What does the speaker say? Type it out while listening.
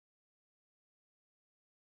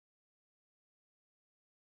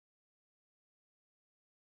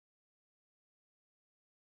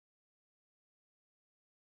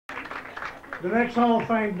The next Hall of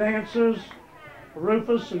Fame dancers,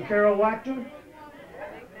 Rufus and Carole Wactor.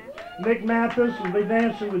 Nick Mathis will be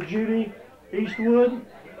dancing with Judy, Eastwood.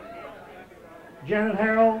 Janet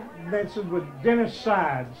Harrold dancing with Dennis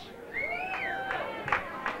Sides.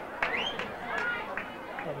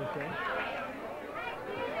 Okay.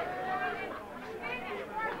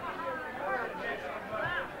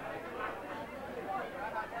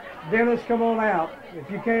 Dennis, come on out. If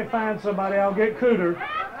you can't find somebody, I'll get Cooter.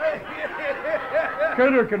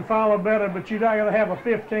 Cooter can follow better, but you're not going to have a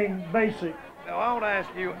 15 basic. Now, I want to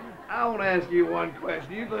ask you one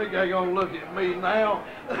question. You think they're going to look at me now?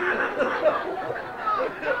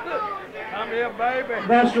 Come here, baby.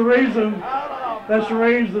 That's the reason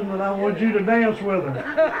that I want you to dance with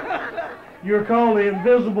her. You're called the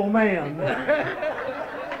Invisible Man.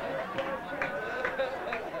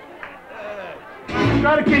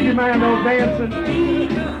 Try to keep your mind on dancing.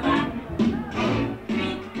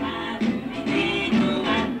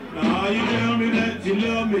 Now you tell me that you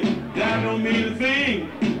love me, that don't mean a thing.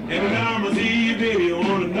 Every time I see you, baby,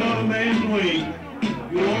 on another man's wing.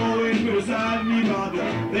 You always criticize me about the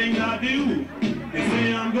things I do. You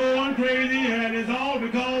say I'm going crazy, and it's all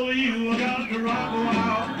because of you. I got to rock a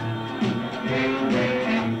while.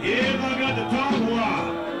 Yes, I got to talk a while.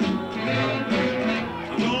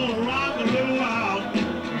 I'm gonna rock a little while,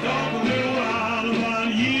 talk a little while about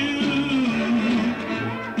you.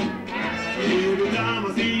 Every time I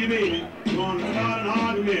see you, baby, I'm gonna start an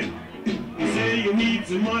argument. You say you need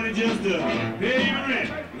some money just to pay your rent.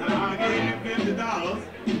 Now I gave you $50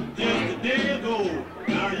 just a day ago.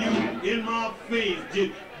 Now you in my face,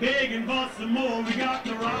 just begging for some more. We got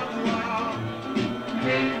to rock a while.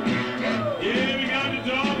 Yeah, we got to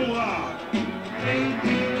talk a while.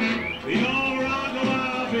 We gonna rock a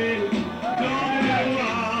while, baby. Talk a little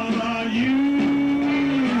while about you.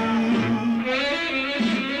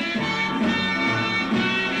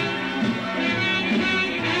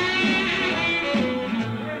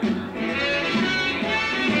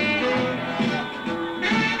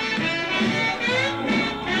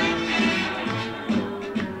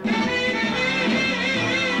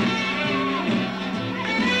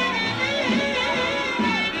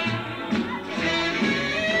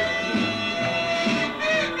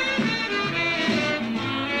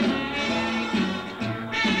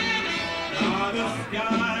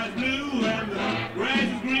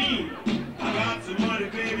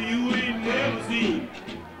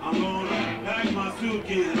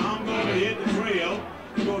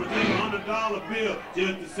 Bill,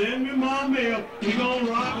 just to send me my mail. We gonna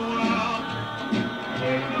rock a while.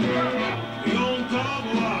 We gonna talk a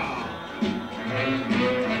while.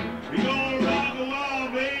 We gonna rock a while,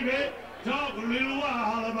 baby. Talk a little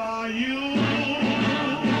while about you.